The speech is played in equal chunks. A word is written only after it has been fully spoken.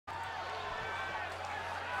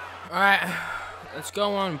Alright, let's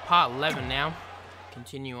go on part 11 now.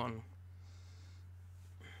 Continue on.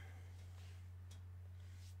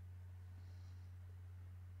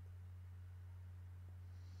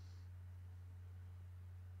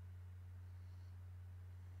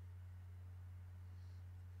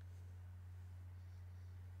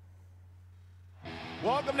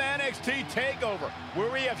 Welcome to NXT TakeOver, where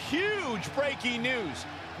we have huge breaking news.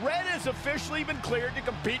 Red has officially been cleared to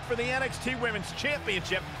compete for the NXT Women's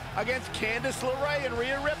Championship against Candice LeRae and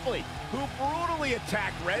Rhea Ripley, who brutally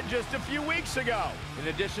attacked Red just a few weeks ago. In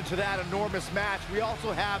addition to that enormous match, we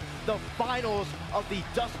also have the finals of the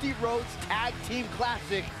Dusty Rhodes Tag Team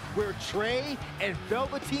Classic, where Trey and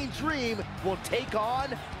Velveteen Dream will take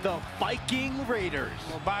on the Viking Raiders.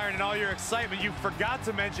 Well, Byron, in all your excitement, you forgot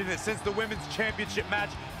to mention that since the Women's Championship match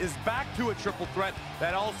is back to a triple threat,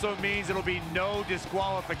 that also means it'll be no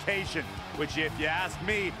disqualification, which, if you ask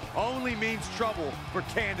me, only means trouble for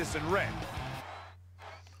Candice and Red.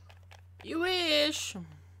 You wish.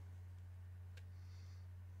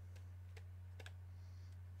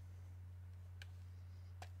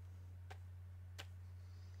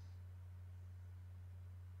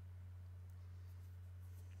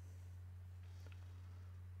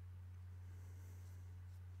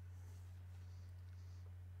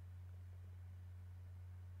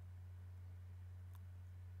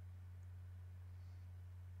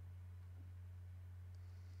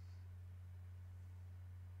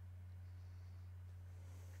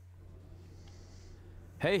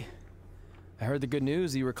 Hey, I heard the good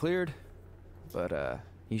news, you were cleared. But,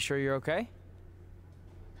 you sure you're okay?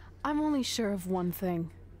 I'm only sure of one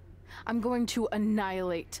thing. I'm going to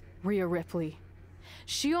annihilate Rhea Ripley.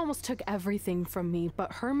 She almost took everything from me,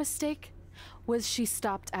 but her mistake was she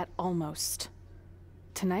stopped at almost.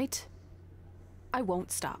 Tonight, I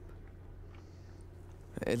won't stop.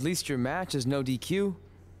 At least your match is no DQ.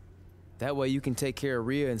 That way you can take care of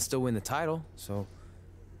Rhea and still win the title, so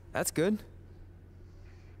that's good.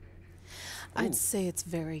 I'd say it's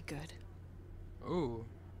very good. Ooh.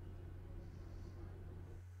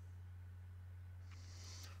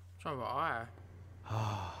 What's wrong with my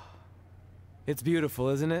eye? It's beautiful,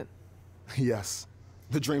 isn't it? Yes.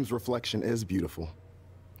 The dream's reflection is beautiful.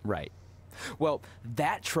 Right. Well,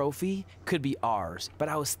 that trophy could be ours, but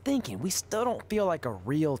I was thinking we still don't feel like a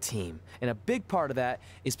real team. And a big part of that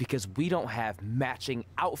is because we don't have matching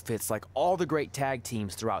outfits like all the great tag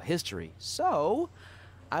teams throughout history. So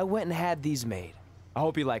I went and had these made. I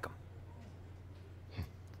hope you like them.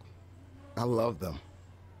 I love them.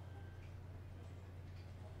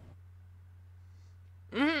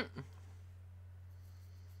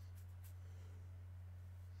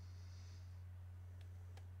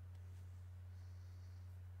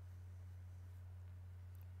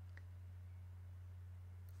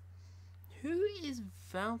 Who is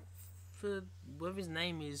Valford, whatever his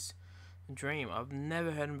name is, Dream? I've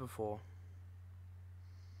never heard him before.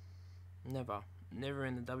 Never. Never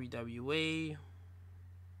in the WWE.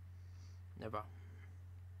 Never.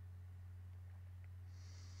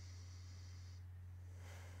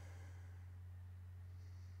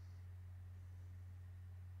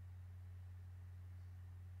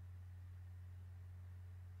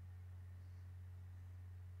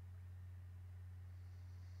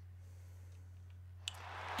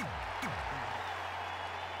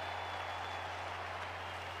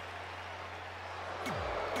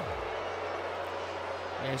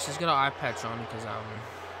 Yeah, she's got an eye patch on because Oh,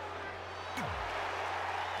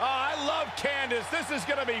 I love Candice. This is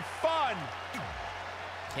gonna be fun.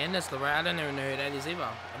 Candice LeRae, I don't even know who that is either.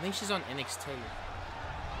 I think she's on NXT.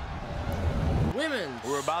 Women's.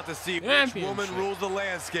 We're about to see which Championship. woman rules the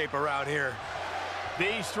landscape around here.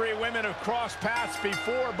 These three women have crossed paths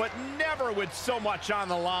before, but never with so much on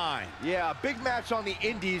the line. Yeah, a big match on the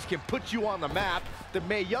Indies can put you on the map. The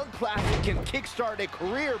Mae Young Classic can kickstart a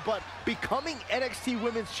career, but becoming NXT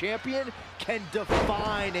Women's Champion can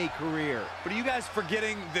define a career. But are you guys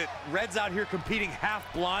forgetting that Red's out here competing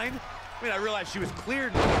half blind? I mean, I realize she was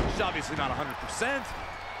cleared. She's obviously not 100%.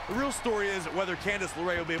 The real story is whether Candice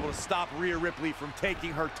LeRae will be able to stop Rhea Ripley from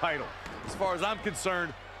taking her title. As far as I'm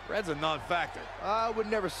concerned, Red's a non-factor. I would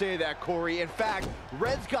never say that, Corey. In fact,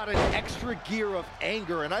 Red's got an extra gear of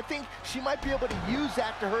anger, and I think she might be able to use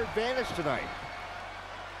that to her advantage tonight.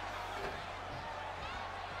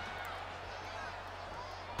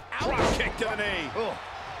 Drop kick to the knee. Oh.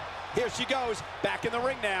 Here she goes, back in the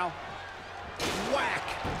ring now. Whack.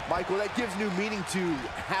 Michael, that gives new meaning to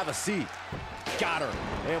have a seat. Got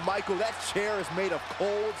her. And Michael, that chair is made of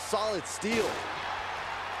cold, solid steel.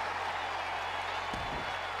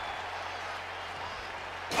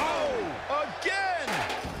 Oh, again.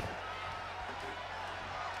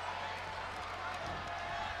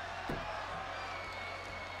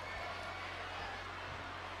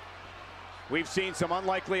 We've seen some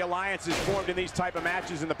unlikely alliances formed in these type of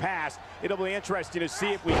matches in the past. It'll be interesting to see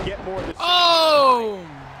if we get more of the... Oh!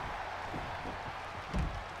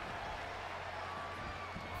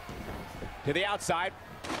 To the outside.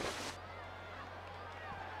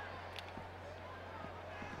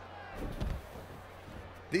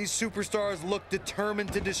 These superstars look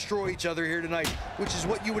determined to destroy each other here tonight, which is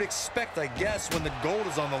what you would expect, I guess, when the gold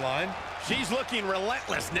is on the line. She's looking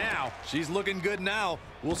relentless now. She's looking good now.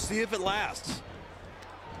 We'll see if it lasts.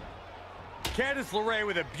 Candice LeRae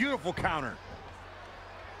with a beautiful counter.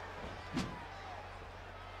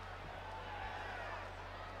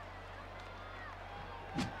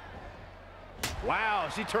 Wow,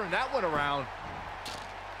 she turned that one around.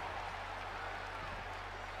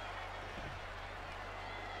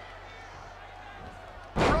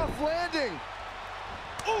 Rough landing.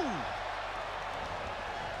 Ooh!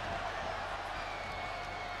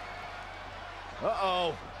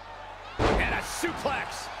 Uh-oh. And a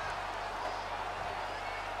suplex.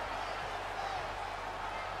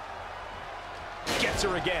 Gets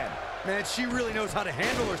her again. Man, she really knows how to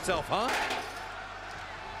handle herself, huh?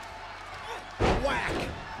 Whack.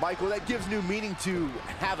 Michael, that gives new meaning to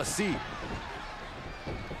have a seat.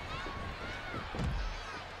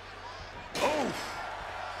 Oh!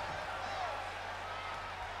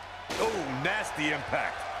 Oh, nasty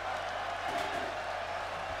impact.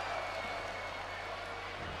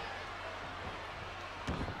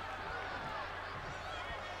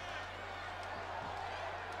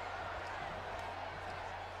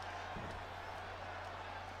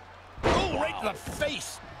 Oh, right to the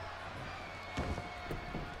face.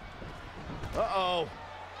 Uh-oh.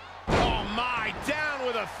 Oh, my. Down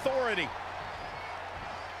with authority.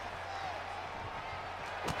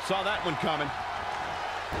 Saw that one coming.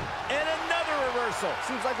 And another reversal.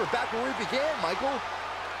 Seems like we're back where we began, Michael.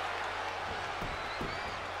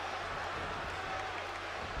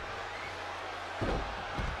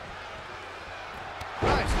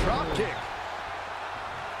 Nice drop kick.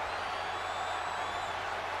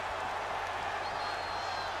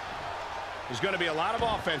 There's going to be a lot of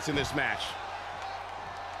offense in this match.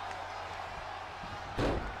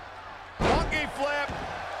 Monkey flip.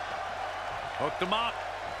 Hooked him up.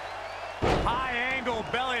 High angle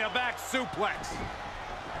belly to back suplex.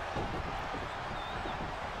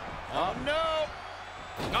 Oh, no.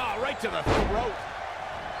 Oh, right to the throat.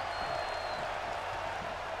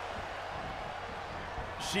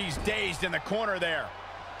 She's dazed in the corner there.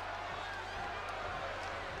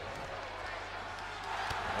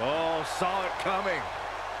 Oh, saw it coming.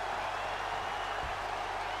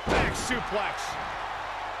 Back suplex.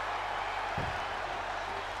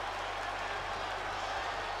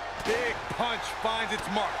 Big punch finds its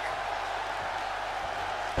mark.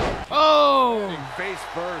 Oh! Face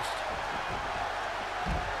first.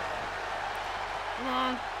 Come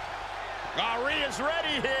on. Rhea's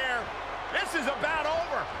ready here. This is about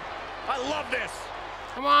over. I love this.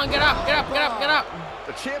 Come on, get up, get up, get up, get up.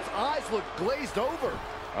 The champ's eyes look glazed over.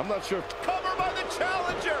 I'm not sure. Cover by the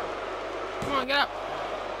challenger. Come on, get up.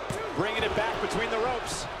 Bringing it back between the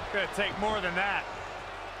ropes. Gonna take more than that.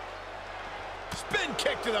 Spin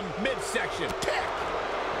kick to the midsection. Kick.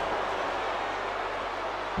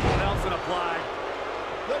 Nelson applied.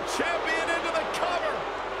 The champion into the cover.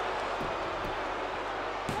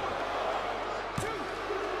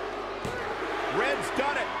 Red's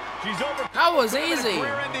done it. She's over. That was easy.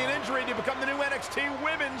 Career-ending injury to become the new NXT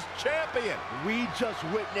Women's Champion. We just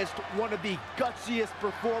witnessed one of the gutsiest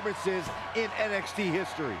performances in NXT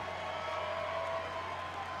history.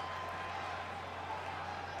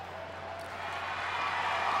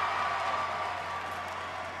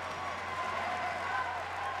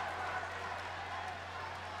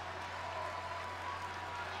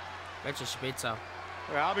 Welche Spitzer.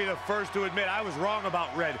 I'll be the first to admit I was wrong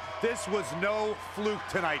about Red. This was no fluke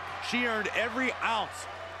tonight. She earned every ounce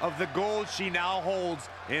of the gold she now holds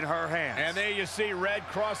in her hands. And there you see Red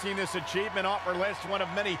crossing this achievement off her list, one of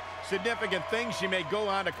many significant things she may go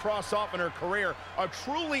on to cross off in her career. A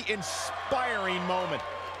truly inspiring moment.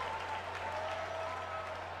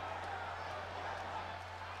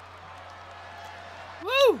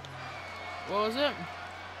 Woo! What was it?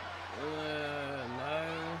 No.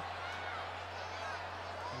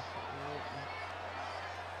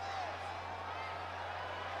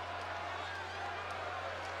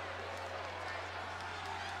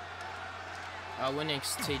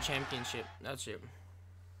 NXT Championship. That's it.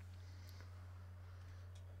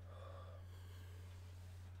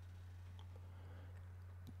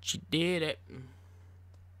 She did it.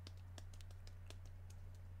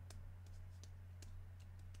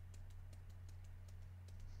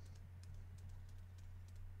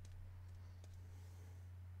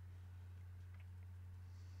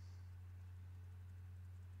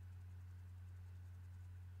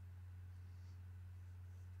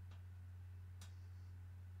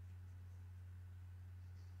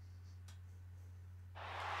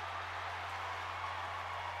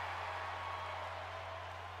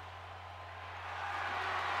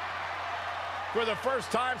 For the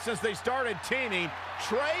first time since they started teaming,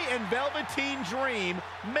 Trey and Velveteen Dream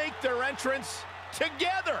make their entrance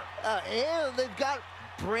together. And they've got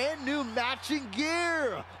brand new matching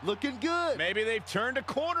gear. Looking good. Maybe they've turned a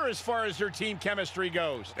corner as far as their team chemistry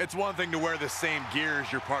goes. It's one thing to wear the same gear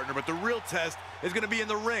as your partner, but the real test is going to be in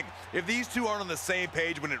the ring. If these two aren't on the same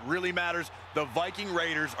page when it really matters, the Viking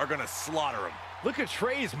Raiders are going to slaughter them. Look at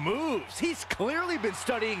Trey's moves. He's clearly been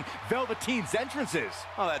studying Velveteen's entrances.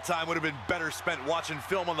 Oh, that time would have been better spent watching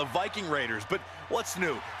film on the Viking Raiders. But what's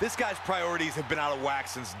new? This guy's priorities have been out of whack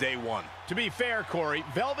since day one. To be fair, Corey,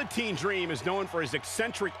 Velveteen Dream is known for his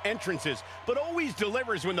eccentric entrances, but always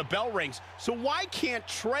delivers when the bell rings. So why can't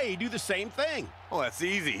Trey do the same thing? Well, that's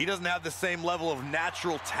easy. He doesn't have the same level of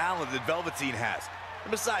natural talent that Velveteen has. And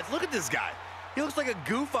besides, look at this guy. He looks like a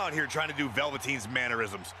goof out here trying to do Velveteen's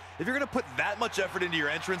mannerisms. If you're going to put that much effort into your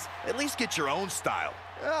entrance, at least get your own style.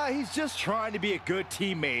 He's just trying to be a good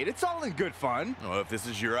teammate. It's all in good fun. Well, if this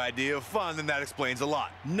is your idea of fun, then that explains a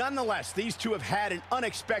lot. Nonetheless, these two have had an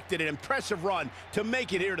unexpected and impressive run to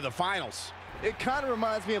make it here to the finals. It kind of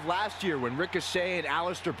reminds me of last year when Ricochet and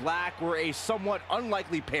Aleister Black were a somewhat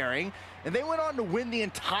unlikely pairing, and they went on to win the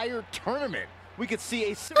entire tournament. We could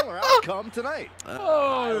see a similar outcome tonight.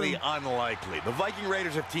 Highly unlikely. The Viking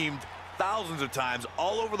Raiders have teamed thousands of times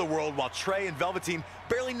all over the world while Trey and Velveteen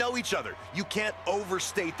barely know each other. You can't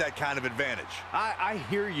overstate that kind of advantage. I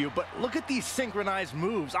hear you, but look at these synchronized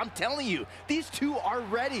moves. I'm telling you, these two are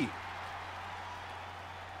ready.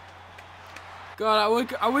 God,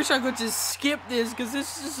 I wish I could just skip this because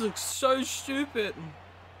this just looks so stupid.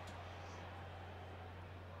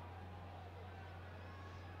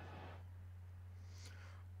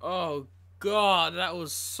 Oh God, that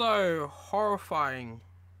was so horrifying.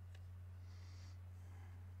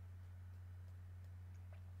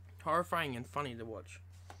 Horrifying and funny to watch.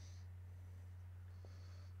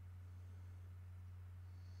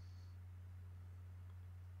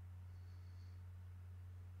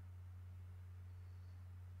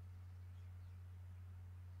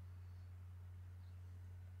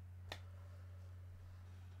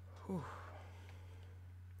 Whew.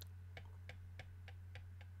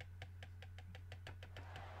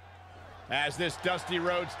 As this Dusty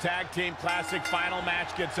Rhodes Tag Team Classic final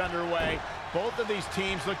match gets underway, both of these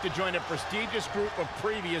teams look to join a prestigious group of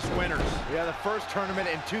previous winners. Yeah, the first tournament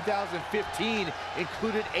in 2015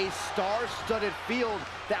 included a star-studded field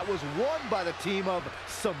that was won by the team of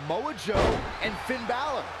Samoa Joe and Finn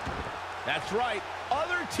Balor. That's right.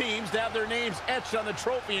 Other teams that have their names etched on the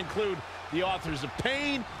trophy include the Authors of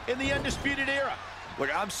Pain and the Undisputed Era. Look,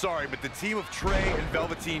 I'm sorry, but the team of Trey and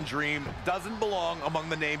Velveteen Dream doesn't belong among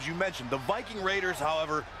the names you mentioned. The Viking Raiders,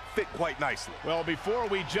 however, fit quite nicely. Well, before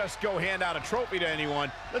we just go hand out a trophy to anyone,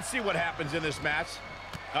 let's see what happens in this match.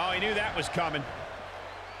 Oh, he knew that was coming.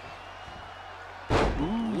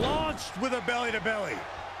 Ooh. Launched with a belly-to-belly.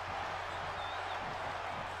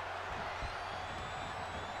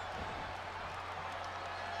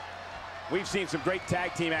 We've seen some great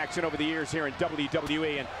tag team action over the years here in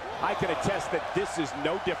WWE, and I can attest that this is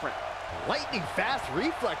no different. Lightning fast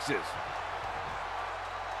reflexes.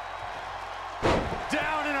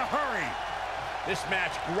 Down in a hurry. This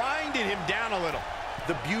match grinded him down a little.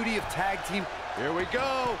 The beauty of tag team. Here we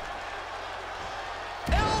go.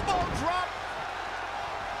 Elbow drop.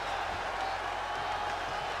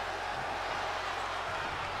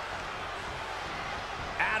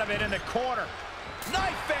 Out of it in the corner.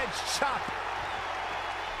 Knife edge chop.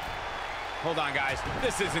 Hold on, guys.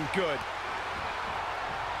 This isn't good.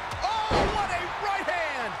 Oh, what a right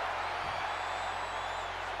hand!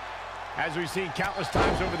 As we've seen countless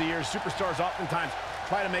times over the years, superstars oftentimes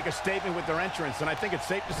try to make a statement with their entrance, and I think it's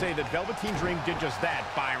safe to say that Velveteen Dream did just that,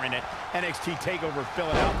 Byron, at NXT TakeOver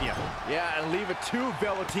Philadelphia. Yeah, and leave it to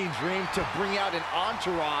Velveteen Dream to bring out an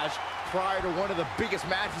entourage prior to one of the biggest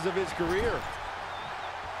matches of his career.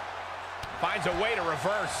 Finds a way to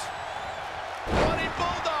reverse. Running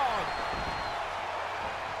Bulldog.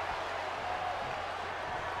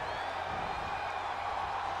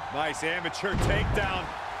 Nice amateur takedown.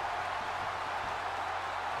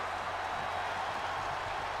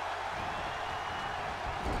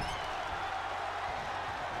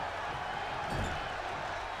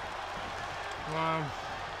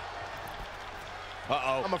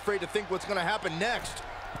 Uh-oh. I'm afraid to think what's going to happen next.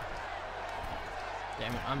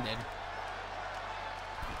 Damn it, I'm dead.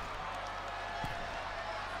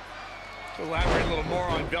 To elaborate a little more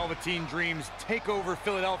on Velveteen Dream's TakeOver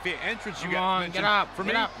Philadelphia entrance, Come on, get up, For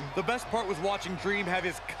me, the best part was watching Dream have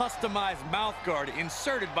his customized mouth guard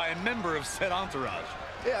inserted by a member of said entourage.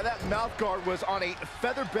 Yeah, that mouth guard was on a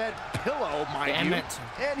featherbed pillow, mind you.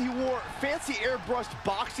 And he wore fancy airbrushed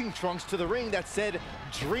boxing trunks to the ring that said,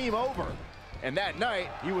 "Dream Over." And that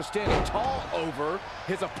night, he was standing tall over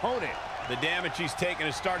his opponent. The damage he's taken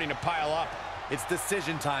is starting to pile up. It's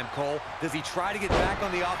decision time, Cole. Does he try to get back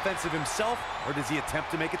on the offensive himself, or does he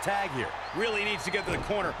attempt to make a tag here? Really needs to get to the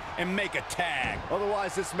corner and make a tag.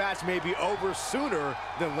 Otherwise, this match may be over sooner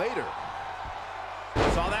than later.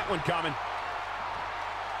 Saw that one coming.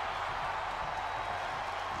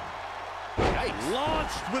 Nice.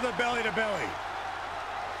 Launched with a belly-to-belly.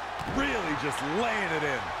 Really just laying it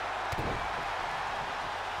in.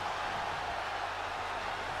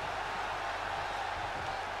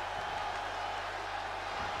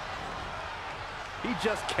 He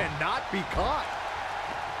just cannot be caught.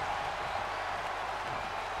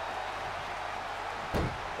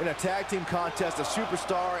 In a tag team contest, a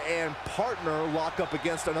superstar and partner lock up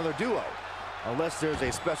against another duo. Unless there's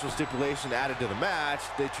a special stipulation added to the match,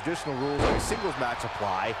 the traditional rules of a singles match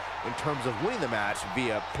apply in terms of winning the match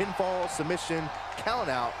via pinfall, submission,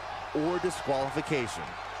 countout, or disqualification.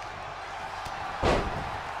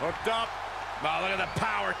 Hooked up. Oh, look at the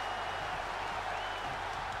power.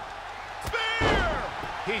 Spear!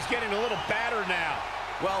 He's getting a little battered now.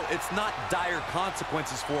 Well, it's not dire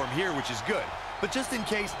consequences for him here, which is good. But just in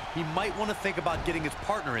case, he might want to think about getting his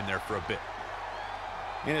partner in there for a bit.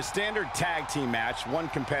 In a standard tag team match, one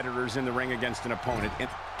competitor is in the ring against an opponent. He's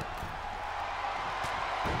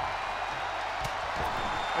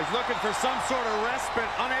looking for some sort of respite,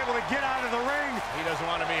 unable to get out of the ring. He doesn't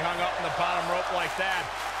want to be hung up in the bottom rope like that.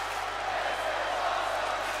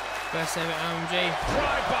 Best ever OMG.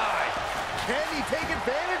 Drive-by. Can he take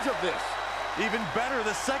advantage of this? Even better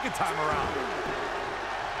the second time around.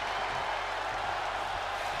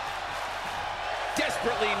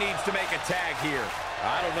 Desperately needs to make a tag here.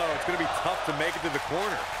 I don't know. It's going to be tough to make it to the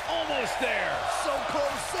corner. Almost there. So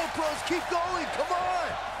close, so close. Keep going. Come on.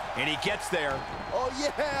 And he gets there. Oh,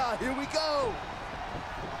 yeah. Here we go.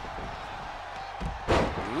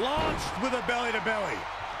 Launched with a belly-to-belly.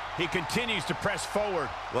 He continues to press forward.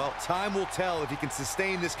 Well, time will tell if he can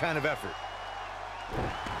sustain this kind of effort.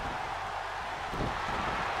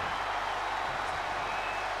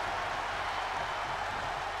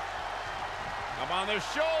 Up on their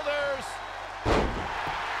shoulders.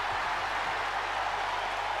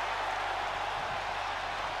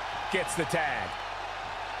 Gets the tag.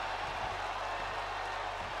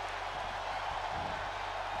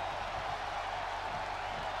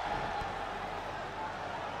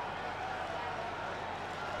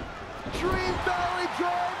 Dream Valley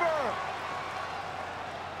Driver.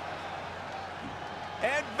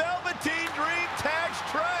 And Velveteen Dream tags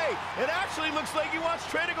Trey. It actually looks like he wants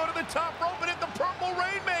Trey to go to the top rope and hit the Purple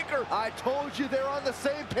Rainmaker. I told you they're on the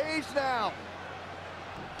same page now.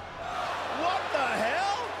 What the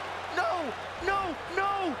hell? No, no,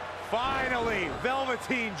 no. Finally,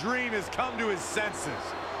 Velveteen Dream has come to his senses.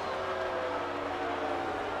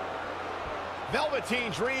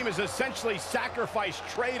 Velveteen Dream has essentially sacrificed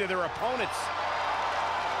Trey to their opponents.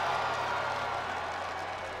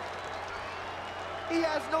 He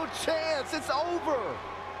has no chance. It's over.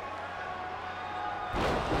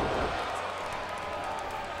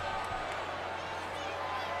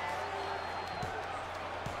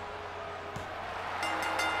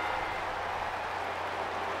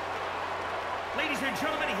 Ladies and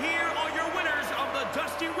gentlemen, here are your winners of the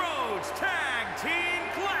Dusty Rhodes Tag Team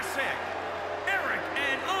Classic. Eric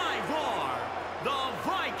and Ivar, the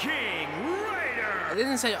Viking Raiders. It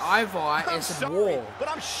didn't say Ivar, it said War. But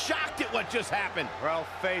I'm shocked at what just happened. Well,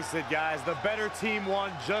 face it, guys. The better team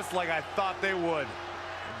won just like I thought they would.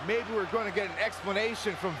 Maybe we're going to get an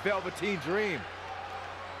explanation from Velveteen Dream.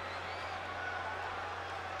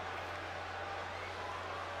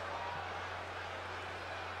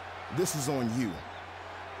 This is on you,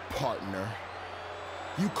 partner.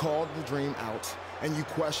 You called the Dream out, and you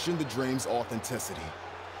questioned the Dream's authenticity.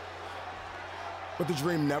 But the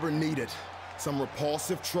Dream never needed some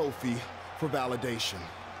repulsive trophy for validation.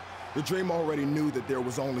 The Dream already knew that there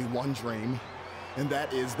was only one Dream, and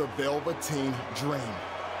that is the Velveteen Dream.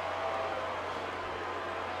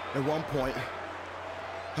 At one point,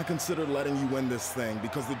 I considered letting you win this thing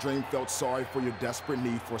because the Dream felt sorry for your desperate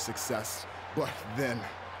need for success. But then,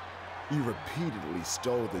 you repeatedly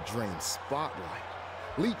stole the Dream's spotlight,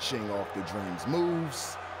 leeching off the Dream's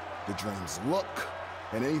moves, the Dream's look,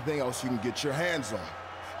 and anything else you can get your hands on.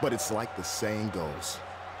 But it's like the saying goes,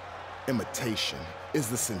 imitation is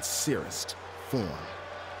the sincerest form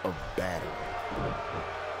of battery.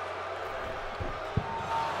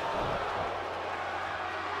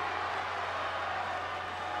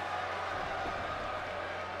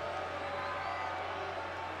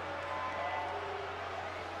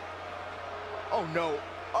 no.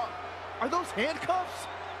 Are those handcuffs?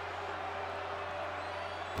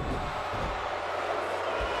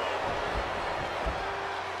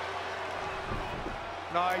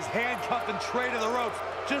 No, he's handcuffing Trey to the ropes,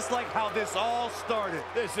 just like how this all started.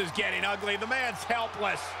 This is getting ugly. The man's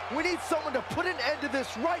helpless. We need someone to put an end to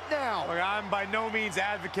this right now. Look, I'm by no means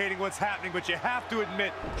advocating what's happening, but you have to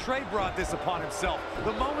admit, Trey brought this upon himself.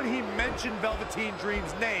 The moment he mentioned Velveteen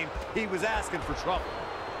Dream's name, he was asking for trouble.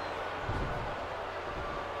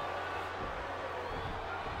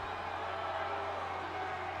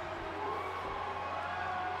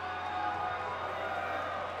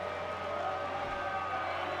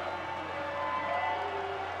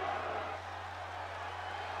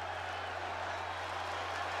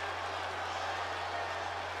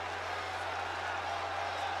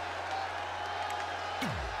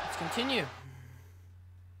 Continue.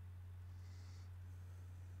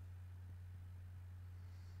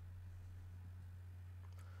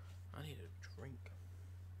 I need a drink.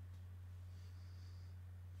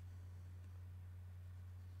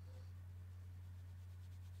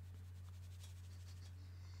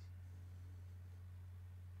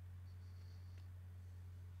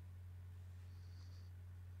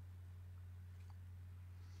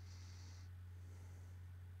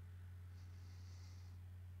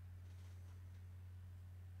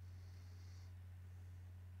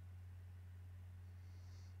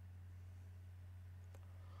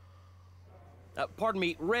 Pardon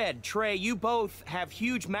me, Red, Trey, you both have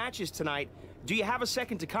huge matches tonight. Do you have a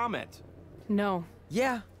second to comment? No.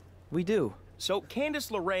 Yeah, we do. So, Candice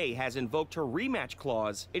LeRae has invoked her rematch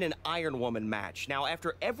clause in an Iron Woman match. Now,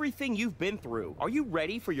 after everything you've been through, are you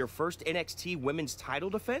ready for your first NXT Women's title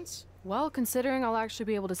defense? Well, considering I'll actually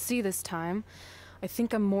be able to see this time, I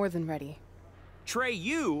think I'm more than ready. Trey,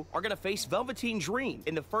 you are going to face Velveteen Dream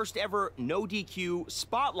in the first ever no DQ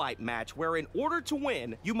spotlight match, where in order to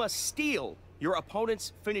win, you must steal your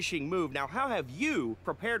opponent's finishing move. Now, how have you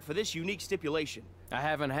prepared for this unique stipulation? I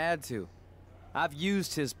haven't had to. I've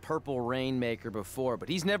used his purple Rainmaker before, but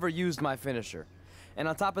he's never used my finisher. And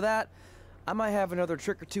on top of that, I might have another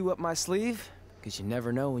trick or two up my sleeve, because you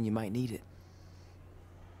never know when you might need it.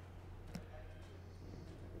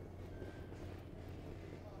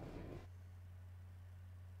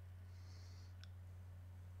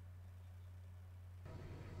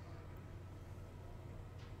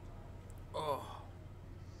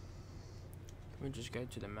 Let me just go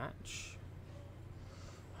to the match.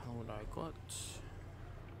 How would I got?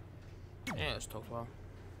 Yeah, let's talk well.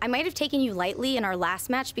 I might have taken you lightly in our last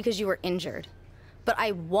match because you were injured, but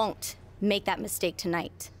I won't make that mistake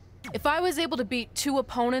tonight. If I was able to beat 2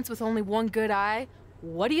 opponents with only 1 good eye,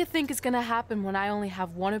 what do you think is gonna happen when I only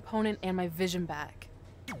have 1 opponent and my vision back?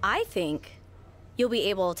 I think you'll be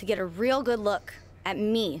able to get a real good look at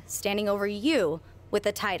me standing over you with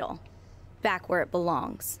the title, back where it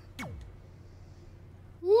belongs.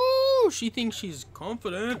 Woo! She thinks she's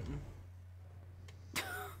confident.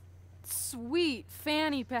 Sweet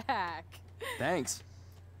fanny pack. Thanks.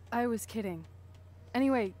 I was kidding.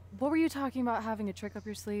 Anyway, what were you talking about having a trick up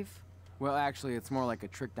your sleeve? Well, actually, it's more like a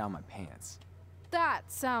trick down my pants. That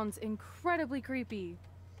sounds incredibly creepy.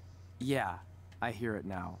 Yeah, I hear it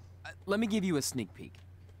now. Let me give you a sneak peek.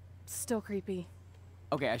 Still creepy.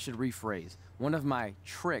 Okay, I should rephrase. One of my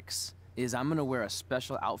tricks is I'm gonna wear a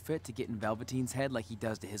special outfit to get in Velveteen's head like he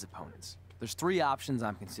does to his opponents. There's 3 options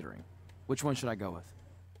I'm considering. Which one should I go with?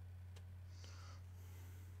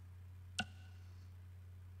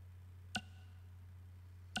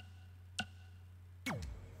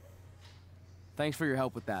 Thanks for your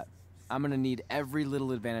help with that. I'm gonna need every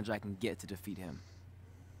little advantage I can get to defeat him.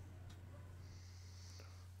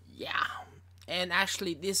 Yeah. And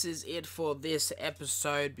actually, this is it for this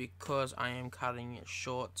episode because I am cutting it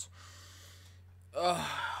short.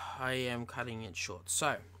 I am cutting it short.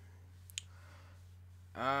 So,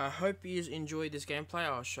 hope you enjoyed this gameplay.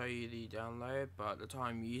 I'll show you the download, but the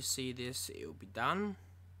time you see this, it will be done.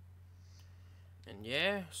 And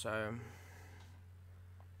yeah, so,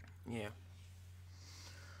 yeah.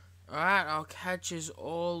 Alright, I'll catch you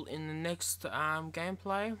all in the next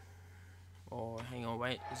gameplay. Or, hang on,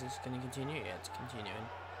 wait, is this going to continue? Yeah, it's continuing.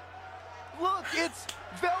 Look, it's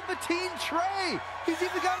Velveteen Trey. He's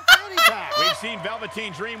even got a fanny pack. We've seen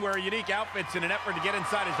Velveteen Dream wear unique outfits in an effort to get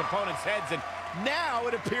inside his opponent's heads, and now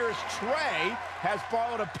it appears Trey has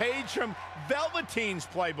borrowed a page from Velveteen's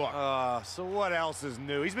playbook. So what else is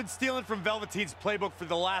new? He's been stealing from Velveteen's playbook for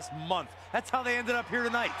the last month. That's how they ended up here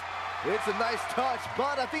tonight. It's a nice touch,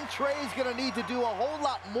 but I think Trey's gonna need to do a whole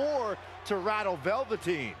lot more to rattle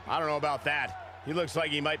Velveteen. I don't know about that. He looks like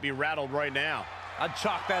he might be rattled right now. I'd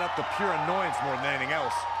chalk that up to pure annoyance more than anything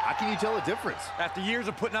else. How can you tell a difference? After years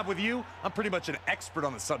of putting up with you, I'm pretty much an expert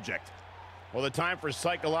on the subject. Well, the time for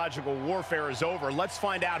psychological warfare is over. Let's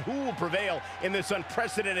find out who will prevail in this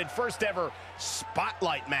unprecedented first ever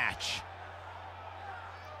Spotlight match.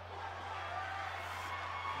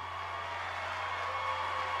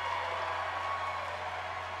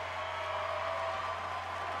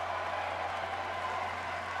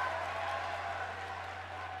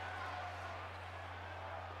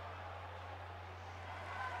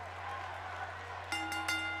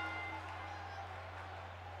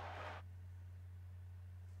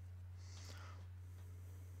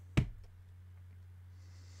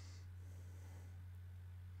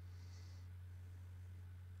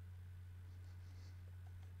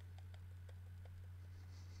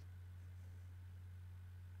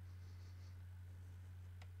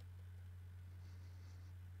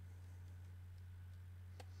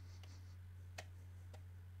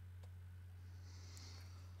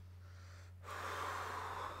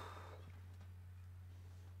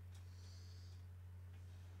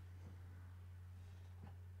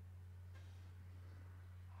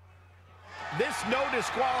 This no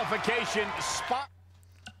disqualification spot.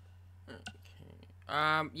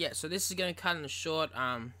 Okay. Yeah, so this is gonna cut in short.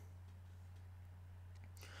 And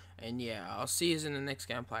yeah, I'll see you in the next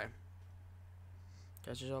gameplay.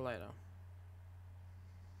 Catch you all later.